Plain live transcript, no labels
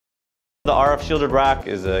The RF shielded rack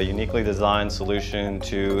is a uniquely designed solution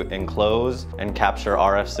to enclose and capture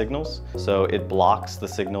RF signals. So it blocks the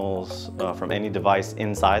signals from any device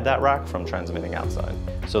inside that rack from transmitting outside.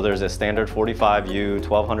 So there's a standard 45U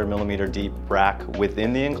 1200 millimeter deep rack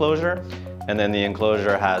within the enclosure. And then the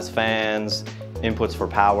enclosure has fans, inputs for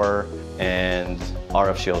power, and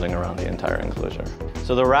RF shielding around the entire enclosure.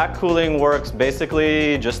 So the rack cooling works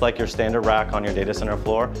basically just like your standard rack on your data center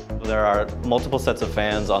floor. There are multiple sets of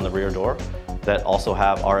fans on the rear door that also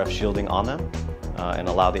have RF shielding on them and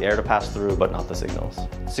allow the air to pass through, but not the signals.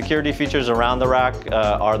 Security features around the rack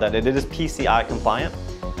are that it is PCI compliant,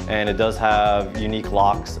 and it does have unique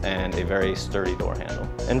locks and a very sturdy door handle.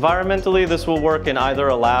 Environmentally, this will work in either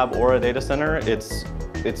a lab or a data center.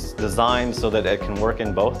 It's designed so that it can work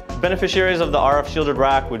in both. Beneficiaries of the RF shielded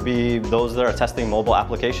rack would be those that are testing mobile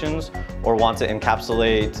applications or want to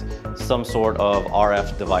encapsulate some sort of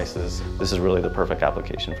RF devices. This is really the perfect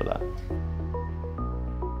application for that.